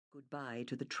goodbye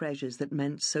to the treasures that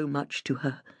meant so much to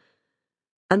her,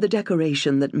 and the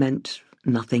decoration that meant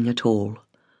nothing at all.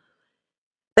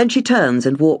 Then she turns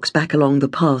and walks back along the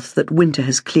path that winter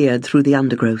has cleared through the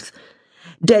undergrowth,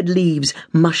 dead leaves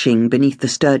mushing beneath the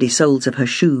sturdy soles of her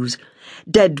shoes,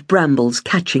 dead brambles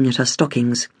catching at her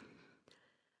stockings.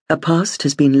 Her past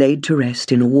has been laid to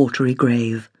rest in a watery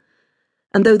grave,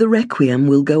 and though the requiem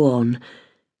will go on,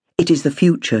 it is the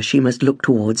future she must look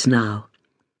towards now.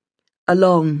 A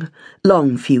long,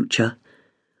 long future,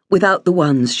 without the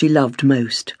ones she loved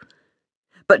most,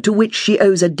 but to which she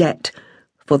owes a debt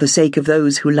for the sake of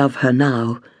those who love her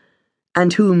now,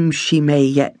 and whom she may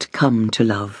yet come to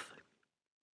love.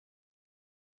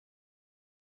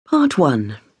 Part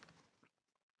 1.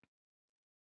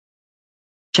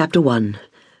 Chapter 1.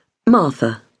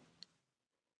 Martha.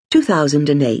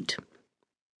 2008.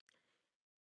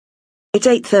 It's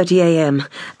 8:30 a.m,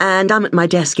 and I'm at my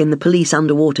desk in the police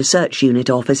underwater search unit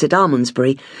office at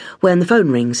Almondsbury when the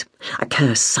phone rings. I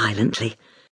curse silently.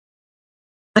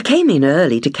 I came in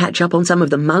early to catch up on some of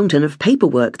the mountain of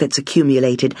paperwork that's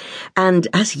accumulated, and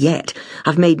as yet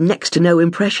I've made next to no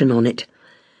impression on it.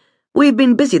 We've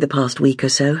been busy the past week or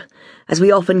so, as we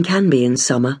often can be in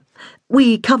summer.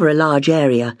 We cover a large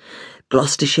area,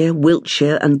 Gloucestershire,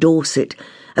 Wiltshire and Dorset,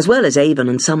 as well as Avon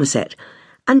and Somerset,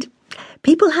 and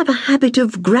people have a habit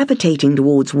of gravitating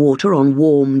towards water on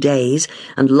warm days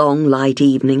and long, light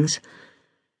evenings.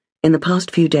 In the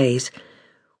past few days,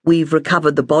 we've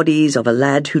recovered the bodies of a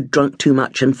lad who'd drunk too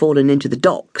much and fallen into the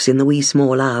docks in the wee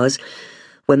small hours,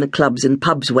 when the clubs and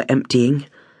pubs were emptying,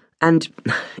 and,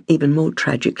 even more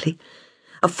tragically,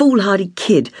 a foolhardy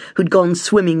kid who'd gone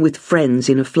swimming with friends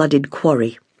in a flooded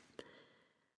quarry.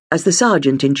 As the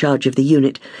sergeant in charge of the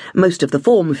unit, most of the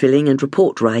form filling and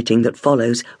report writing that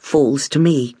follows falls to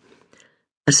me.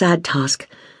 A sad task,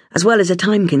 as well as a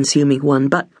time-consuming one,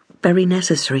 but very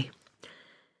necessary.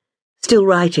 Still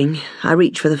writing, I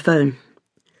reach for the phone.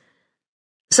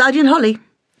 Sergeant Holly.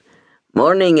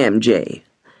 Morning, MJ.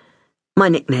 My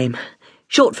nickname,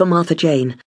 short for Martha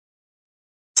Jane.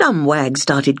 Some wag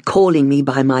started calling me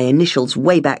by my initials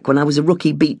way back when I was a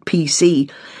rookie beat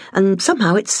PC, and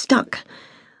somehow it stuck.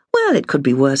 Well, it could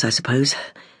be worse, I suppose.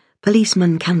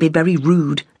 Policemen can be very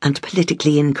rude and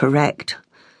politically incorrect.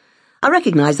 I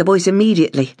recognise the voice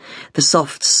immediately, the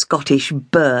soft Scottish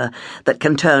burr that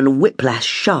can turn whiplash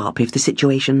sharp if the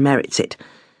situation merits it.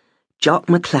 Jock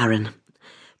McLaren,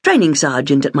 training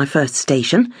sergeant at my first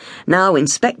station, now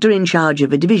inspector in charge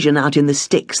of a division out in the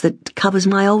sticks that covers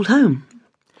my old home.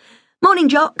 Morning,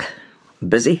 Jock.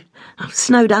 Busy?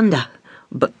 Snowed under,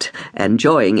 but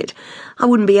enjoying it. I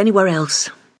wouldn't be anywhere else.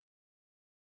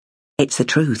 It's the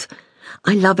truth.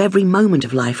 I love every moment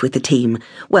of life with the team.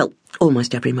 Well,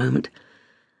 almost every moment.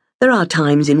 There are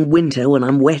times in winter when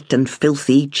I'm wet and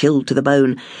filthy, chilled to the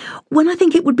bone, when I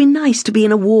think it would be nice to be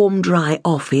in a warm, dry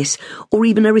office or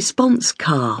even a response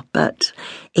car, but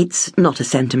it's not a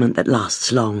sentiment that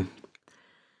lasts long.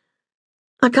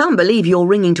 I can't believe you're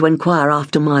ringing to inquire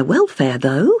after my welfare,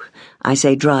 though, I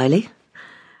say dryly.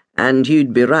 And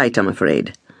you'd be right, I'm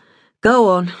afraid. Go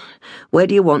on. Where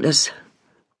do you want us?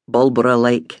 Bulborough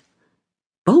Lake.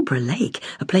 Bulborough Lake?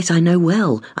 A place I know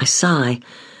well. I sigh.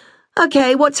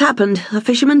 OK, what's happened? A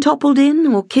fisherman toppled in,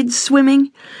 or kids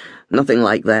swimming? Nothing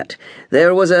like that.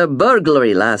 There was a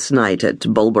burglary last night at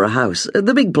Bulborough House,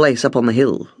 the big place up on the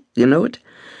hill. You know it?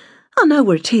 I know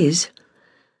where it is.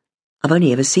 I've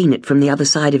only ever seen it from the other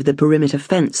side of the perimeter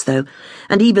fence, though,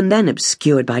 and even then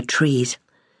obscured by trees.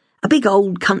 A big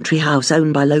old country house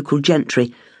owned by local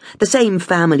gentry, the same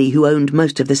family who owned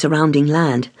most of the surrounding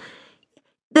land.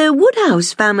 The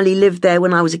Woodhouse family lived there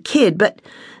when I was a kid, but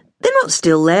they're not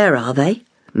still there, are they?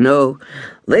 No,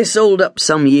 they sold up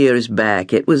some years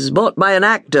back. It was bought by an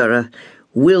actor,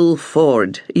 Will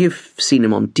Ford. You've seen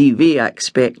him on TV, I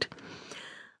expect.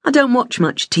 I don't watch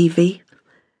much TV,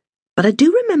 but I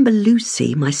do remember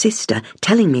Lucy, my sister,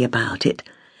 telling me about it.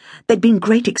 There'd been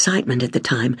great excitement at the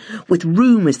time, with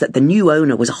rumours that the new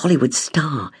owner was a Hollywood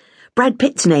star. Brad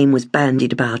Pitt's name was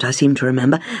bandied about, I seem to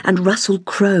remember, and Russell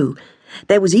Crowe.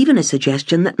 There was even a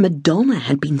suggestion that Madonna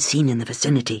had been seen in the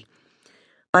vicinity.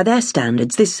 By their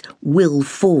standards, this Will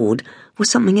Ford was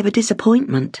something of a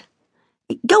disappointment.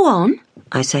 Go on,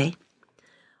 I say.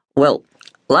 Well,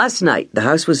 last night the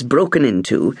house was broken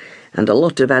into and a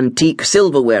lot of antique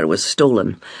silverware was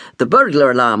stolen. The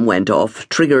burglar alarm went off,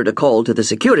 triggered a call to the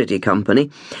security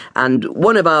company, and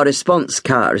one of our response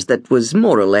cars that was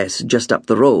more or less just up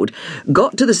the road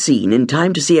got to the scene in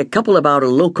time to see a couple of our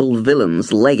local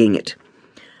villains legging it.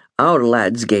 Our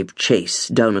lads gave chase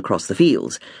down across the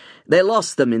fields. They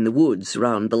lost them in the woods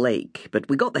round the lake, but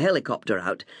we got the helicopter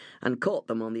out and caught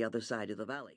them on the other side of the valley.